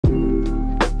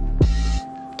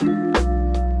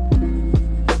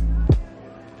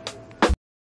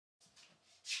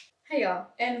y'all,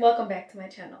 and welcome back to my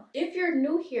channel. If you're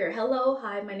new here, hello,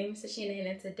 hi, my name is Tashina, and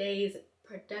in today's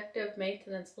productive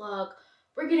maintenance vlog,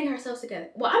 we're getting ourselves together.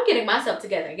 Well, I'm getting myself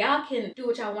together. Y'all can do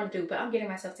what y'all want to do, but I'm getting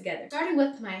myself together. Starting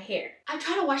with my hair. I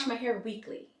try to wash my hair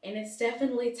weekly, and it's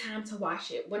definitely time to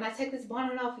wash it. When I take this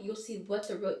bonnet off, you'll see what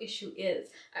the real issue is.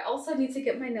 I also need to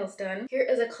get my nails done. Here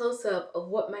is a close-up of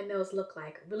what my nails look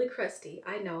like. Really crusty,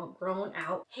 I know, grown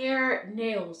out. Hair,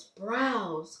 nails,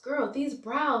 brows. Girl, these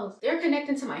brows, they're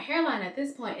connecting to my hairline at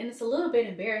this point, and it's a little bit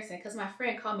embarrassing because my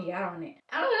friend called me out on it.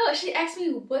 I don't know, she asked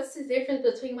me what's the difference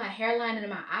between my hairline and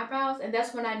my eyebrows, and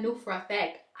that's when I knew for a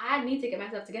fact I need to get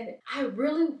myself together. I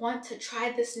really want to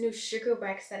try this new sugar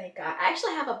wax that I got. I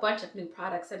actually have a bunch of new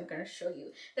products that I'm going to show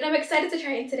you that I'm excited to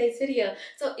try in today's video.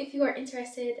 So if you are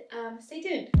interested, stay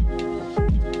tuned.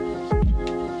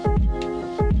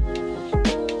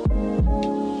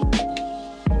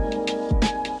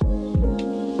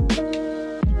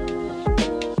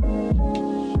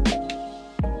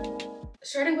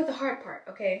 Starting with the hard part,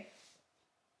 okay?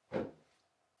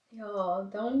 Y'all,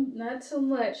 not too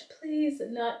much, please,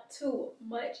 not too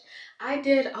much. I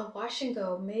did a wash and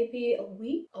go maybe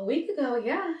a week ago,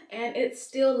 yeah, and it's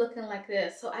still looking like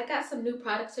this. So I got some new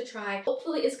products to try.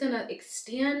 Hopefully it's gonna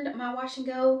extend my wash and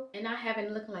go and not having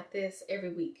it looking like this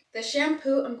every week. The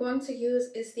shampoo I'm going to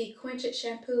use is the Quench It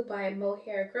shampoo by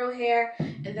Mohair Grow Hair,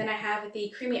 and then I have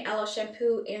the Creamy Aloe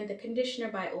shampoo and the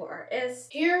conditioner by ORS.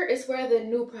 Here is where the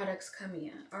new products come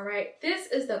in, all right? This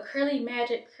is the Curly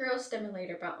Magic Curl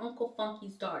Stimulator by Uncle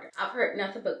Funky's Daughter. I've heard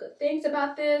nothing but good things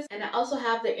about this, and I also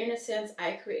have the Innocence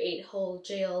I Create Whole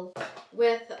Gel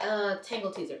with a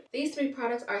Tangle Teaser. These three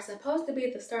products are supposed to be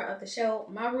the start of the show.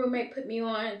 My roommate put me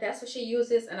on, that's what she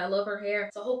uses, and I love her hair,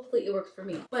 so hopefully it works for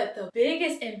me. But the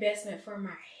biggest investment for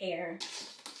my hair,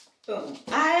 boom,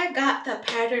 I got the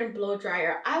Pattern Blow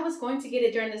Dryer. I was going to get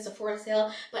it during the Sephora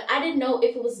sale, but I didn't know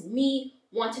if it was me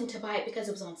wanting to buy it because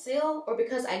it was on sale or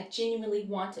because I genuinely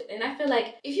want it. And I feel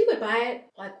like if you would buy it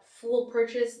like full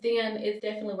purchase, then it's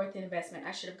definitely worth the investment.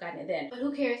 I should have gotten it then, but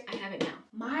who cares? I have it now.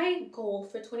 My goal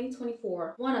for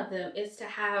 2024, one of them, is to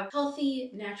have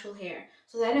healthy natural hair.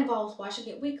 So that involves washing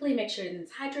it weekly, make sure it's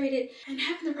hydrated, and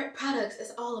having the right products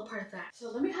is all a part of that.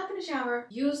 So let me hop in the shower,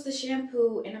 use the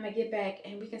shampoo, and I'm gonna get back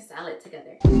and we can style it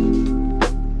together.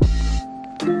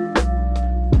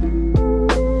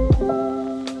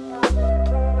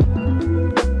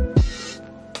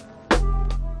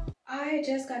 I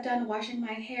just got done washing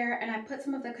my hair and I put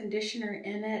some of the conditioner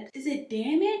in it. Is it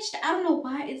damaged? I don't know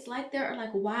why it's like that, or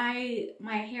like why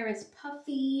my hair is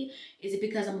puffy. Is it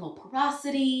because I'm low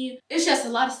porosity? It's just a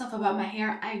lot of stuff about my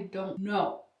hair I don't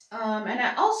know. And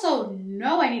I also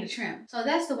know I need a trim. So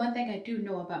that's the one thing I do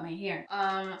know about my hair.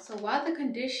 So while the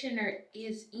conditioner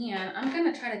is in, I'm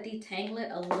gonna try to detangle it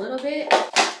a little bit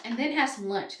and then have some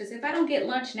lunch. Because if I don't get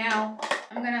lunch now,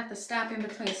 I'm gonna have to stop in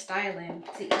between styling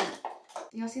to eat.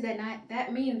 Y'all see that knot?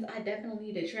 That means I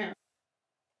definitely need a trim.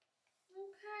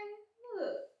 Okay,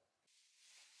 look.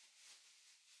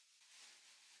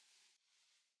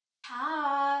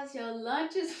 Pause, your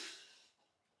lunch is...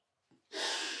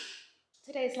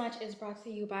 Today's lunch is brought to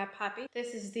you by Poppy.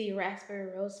 This is the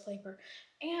raspberry rose flavor.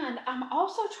 And I'm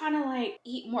also trying to like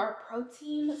eat more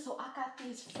protein. So I got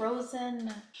these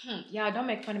frozen, y'all don't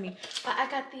make fun of me, but I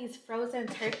got these frozen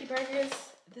turkey burgers.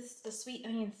 This is the sweet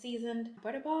onion seasoned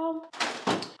butterball.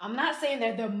 I'm not saying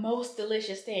they're the most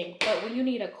delicious thing, but when you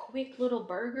need a quick little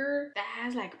burger that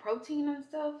has like protein and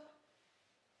stuff,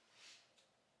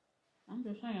 I'm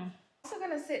just saying. I'm also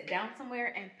gonna sit down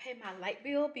somewhere and pay my light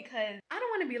bill because I don't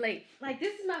want to be late. Like,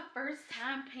 this is my first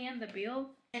time paying the bill,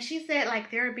 and she said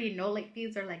like there would be no late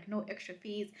fees or like no extra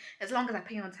fees as long as I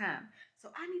pay on time. So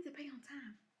I need to pay on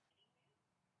time.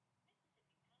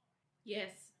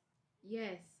 Yes.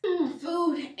 Yes.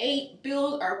 Food ate,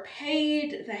 bills are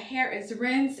paid, the hair is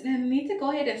rinsed, and I need to go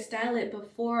ahead and style it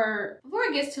before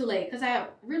it gets too late, because I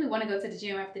really want to go to the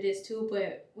gym after this too,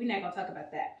 but we're not gonna talk about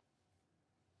that.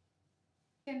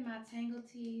 And my Tangle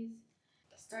Tees,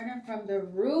 starting from the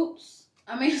roots,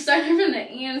 starting from the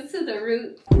ends to the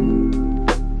roots.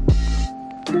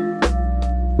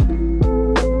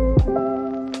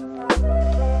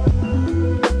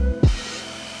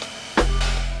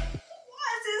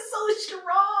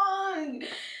 Strong.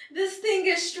 This thing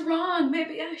is strong.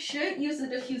 Maybe I should use the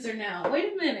diffuser now.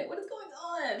 Wait a minute, what is going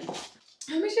on?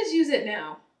 Let me just use it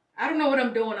now. I don't know what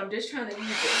I'm doing. I'm just trying to use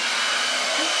it.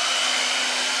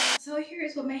 So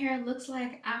here's what my hair looks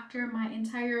like after my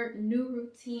entire new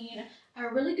routine. I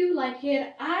really do like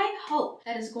it. I hope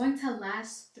that it's going to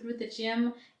last through the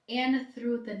gym and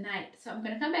through the night. So I'm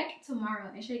gonna come back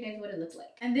tomorrow and show you guys what it looks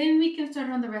like. And then we can start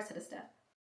on the rest of the stuff.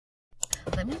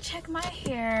 let me check my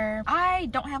hair. I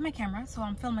don't have my camera, so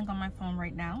I'm filming on my phone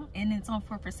right now, and it's on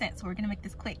 4%, so we're gonna make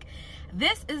this quick.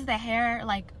 This is the hair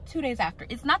like 2 days after.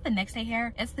 It's not the next day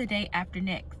hair, it's the day after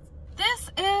next. This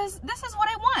is what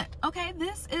I want, okay?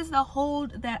 This is the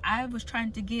hold that I was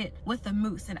trying to get with the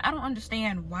mousse, and I don't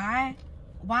understand why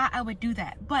I would do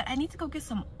that, but I need to go get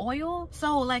some oil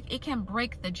so like it can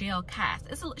break the gel cast.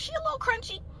 She a little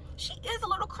crunchy. She is a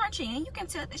little crunchy, and you can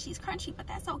tell that she's crunchy, but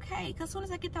that's okay, because as soon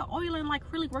as I get the oil and like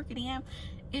really work it in,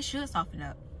 it should soften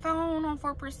up. Phone on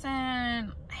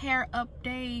 4%, hair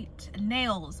update,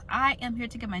 nails. I am here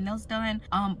to get my nails done,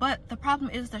 but the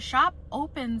problem is the shop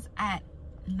opens at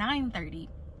 9:30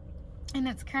 and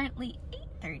it's currently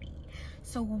 8:30,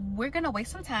 so we're gonna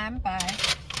waste some time by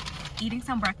eating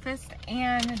some breakfast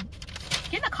and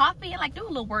getting a coffee and like do a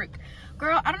little work.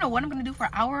 Girl, I don't know what I'm gonna do for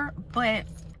an hour, but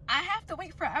I have to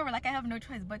wait for an hour. Like, I have no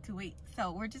choice but to wait,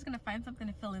 so we're just gonna find something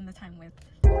to fill in the time with.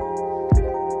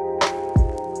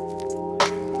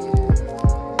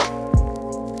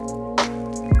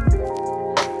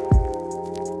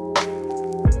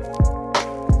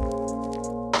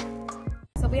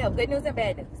 We have good news and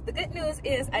bad news. The good news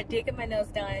is I did get my nails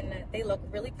done. They look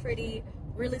really pretty,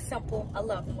 really simple. I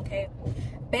love them, okay?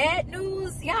 Bad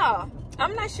news, y'all.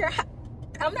 I'm not sure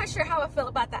how I feel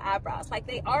about the eyebrows. Like,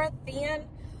 they are thin,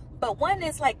 but one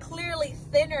is like clearly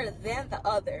thinner than the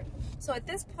other. So at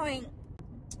this point,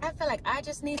 I feel like I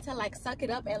just need to like suck it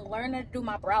up and learn to do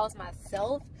my brows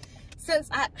myself, since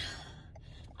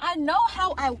I know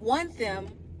how I want them,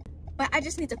 but I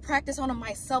just need to practice on them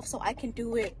myself so I can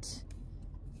do it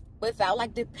without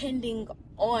like depending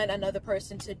on another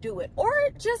person to do it, or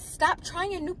just stop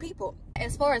trying new people.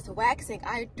 As far as waxing,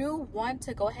 I do want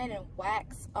to go ahead and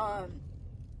wax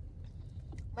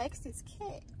this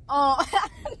kit.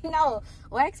 No,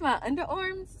 wax my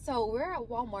underarms. So we're at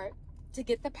Walmart to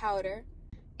get the powder,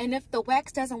 and if the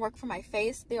wax doesn't work for my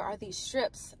face, there are these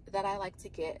strips that I like to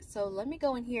get. So let me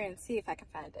go in here and see if I can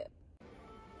find it.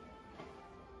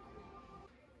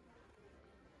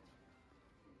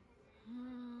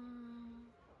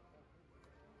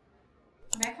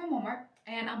 Back from Walmart,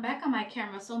 and I'm back on my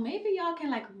camera, so maybe y'all can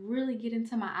like really get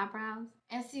into my eyebrows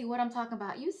and see what I'm talking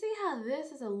about. You see how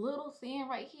this is a little thin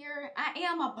right here? I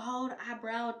am a bald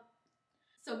eyebrow,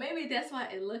 so maybe that's why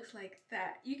it looks like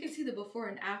that. You can see the before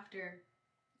and after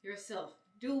yourself.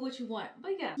 Do what you want,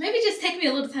 but yeah, maybe just take me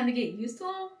a little time to get used to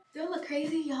them. Do I look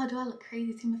crazy? Y'all, do I look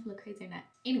crazy? Tell me if I look crazy or not.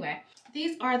 Anyway,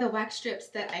 these are the wax strips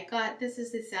that I got. This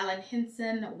is the Sally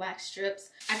Hansen wax strips.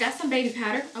 I got some baby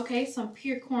powder, okay? Some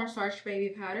pure cornstarch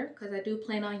baby powder, because I do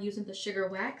plan on using the sugar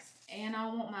wax. And I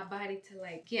don't want my body to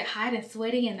like get hot and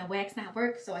sweaty and the wax not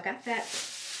work, so I got that.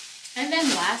 And then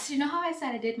last, you know how I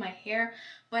said I did my hair,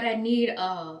 but I need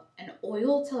an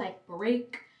oil to like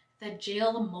break the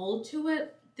gel mold to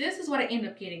it. This is what I end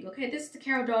up getting, okay? This is the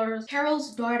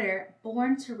Carol's Daughter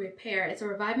Born to Repair. It's a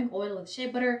reviving oil with shea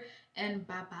butter and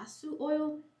babasu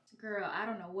oil. Girl, I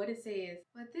don't know what it says,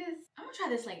 but this, I'm gonna try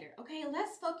this later, okay?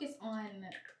 Let's focus on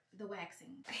the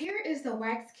waxing. Here is the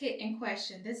wax kit in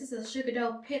question. This is a Sugar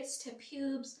Dough Pits to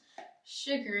Pubes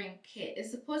sugaring kit.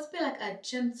 It's supposed to be like a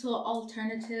gentle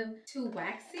alternative to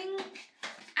waxing.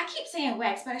 I keep saying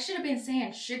wax, but I should have been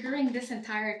saying sugaring this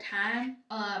entire time.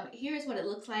 Here's what it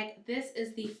looks like. This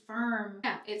is the firm.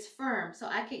 Yeah, it's firm, so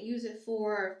I could use it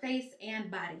for face and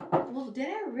body. Well, did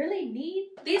I really need?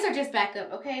 These are just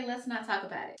backup, okay? Let's not talk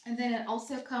about it. And then it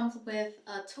also comes with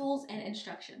tools and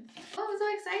instructions. Oh, I'm so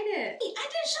excited. I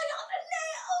didn't show y'all the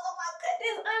nails. Oh my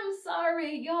goodness, I'm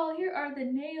sorry. Y'all, here are the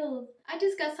nails. I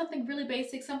just got something really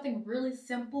basic, something really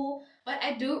simple, but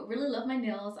I do really love my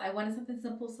nails. I wanted something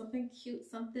simple, something cute,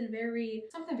 something very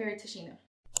Tashina.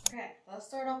 Okay, let's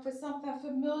start off with something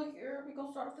familiar. We're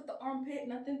gonna start off with the armpit,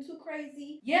 nothing too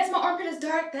crazy. Yes, my armpit is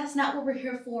dark. That's not what we're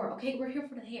here for, okay? We're here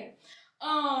for the hair.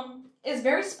 It's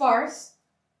very sparse,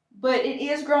 but it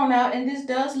is grown out, and this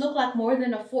does look like more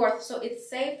than a fourth, so it's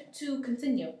safe to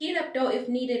continue. Heat up dough if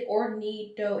needed, or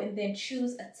knead dough, and then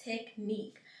choose a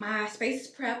technique. My space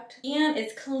is prepped and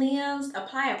it's cleansed.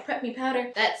 Apply a Prep Me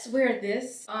powder. That's where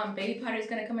this baby powder is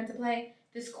gonna come into play.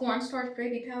 This cornstarch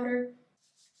baby powder.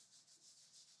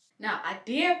 Now, I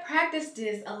did practice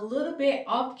this a little bit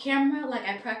off camera. Like,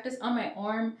 I practiced on my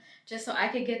arm just so I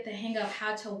could get the hang of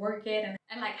how to work it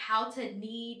and like how to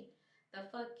knead the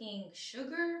fucking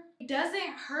sugar. It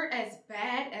doesn't hurt as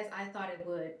bad as I thought it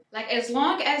would. Like, as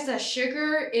long as the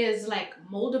sugar is like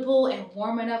moldable and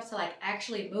warm enough to like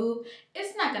actually move,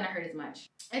 it's not gonna hurt as much.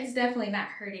 It's definitely not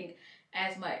hurting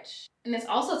as much. And it's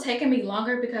also taking me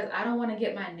longer because I don't want to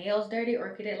get my nails dirty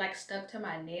or get it like stuck to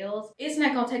my nails. It's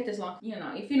not gonna take this long, you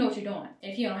know, if you know what you're doing,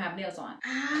 if you don't have nails on.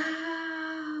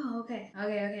 Ah, okay.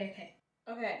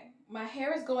 Okay, my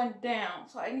hair is going down,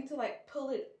 so I need to like pull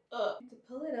it up. I need to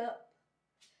pull it up.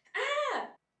 Ah!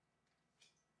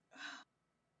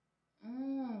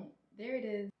 There it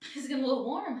is. It's getting a little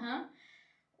warm, huh?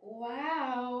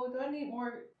 Wow, do I need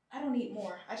more? I don't need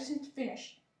more. I just need to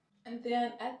finish. And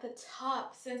then at the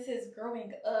top, since it's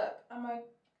growing up, I'm gonna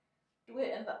do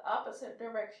it in the opposite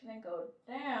direction and go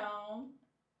down.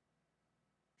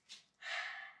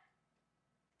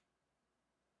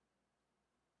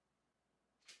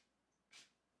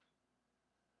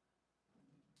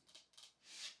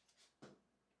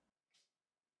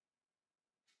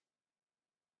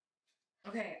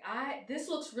 Okay, this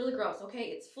looks really gross, okay?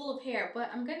 It's full of hair, but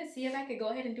I'm gonna see if I could go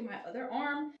ahead and do my other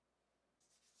arm.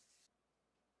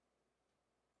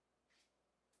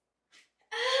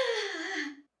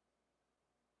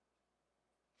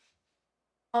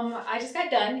 I just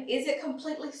got done. Is it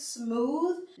completely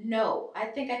smooth? No. I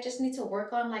think I just need to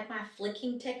work on like my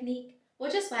flicking technique.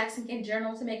 Well, just waxing in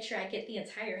general to make sure I get the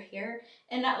entire hair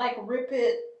and not like rip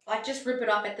it, like just rip it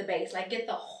off at the base, like get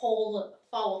the whole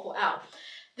follicle out.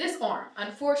 This arm,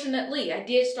 unfortunately, I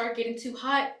did start getting too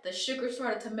hot. The sugar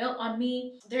started to melt on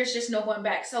me. There's just no going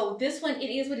back. So this one, it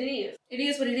is what it is. It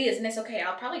is what it is, and it's okay.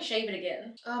 I'll probably shave it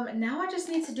again. Now I just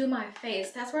need to do my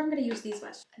face. That's where I'm gonna use these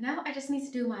ones. Now I just need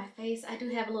to do my face. I do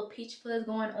have a little peach fuzz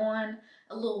going on,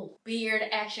 a little beard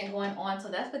action going on. So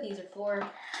that's what these are for.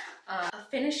 A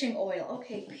finishing oil.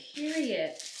 Okay,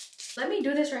 period. Let me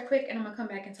do this right quick, and I'm gonna come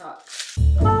back and talk.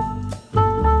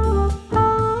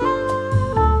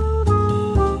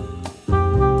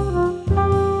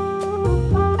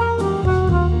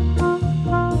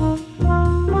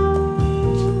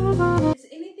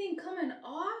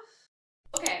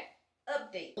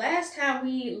 Last time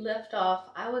we left off,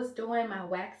 I was doing my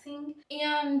waxing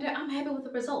and I'm happy with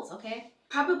the results, okay?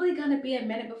 Probably gonna be a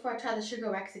minute before I try the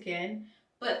sugar wax again,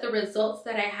 but the results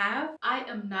that I have, I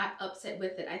am not upset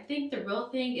with it. I think the real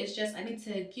thing is just I need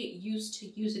to get used to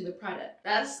using the product.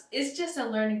 It's just a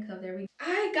learning curve there.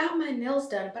 I got my nails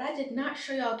done, but I did not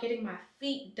show y'all getting my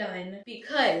feet done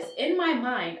because in my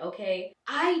mind, okay,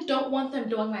 I don't want them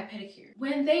doing my pedicure.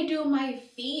 When they do my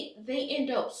feet, they end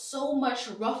up so much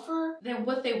rougher than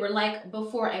what they were like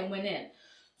before I went in.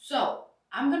 So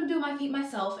I'm gonna do my feet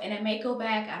myself and I may go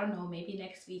back, I don't know, maybe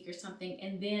next week or something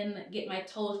and then get my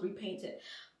toes repainted.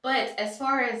 But as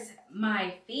far as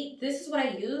my feet, this is what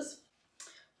I use.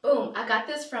 Boom, I got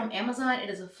this from Amazon. It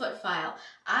is a foot file.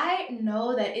 I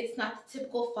know that it's not the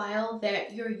typical file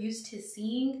that you're used to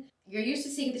seeing. You're used to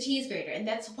seeing the cheese grater, and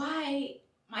that's why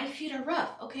my feet are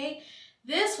rough, okay?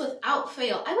 This without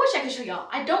fail. I wish I could show y'all.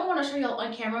 I don't want to show y'all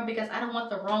on camera because I don't want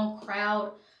the wrong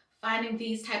crowd finding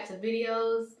these types of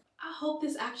videos. I hope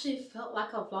this actually felt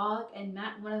like a vlog and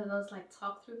not one of those like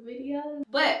talk through videos.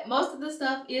 But most of the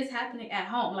stuff is happening at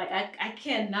home. Like I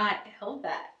cannot help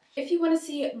that. If you want to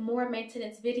see more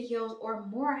maintenance videos or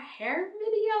more hair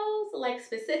videos, like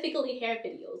specifically hair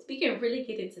videos, we can really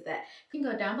get into that. You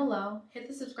can go down below, hit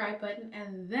the subscribe button,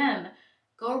 and then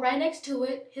go right next to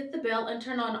it, hit the bell, and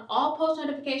turn on all post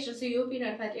notifications so you'll be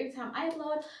notified every time I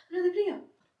upload another video.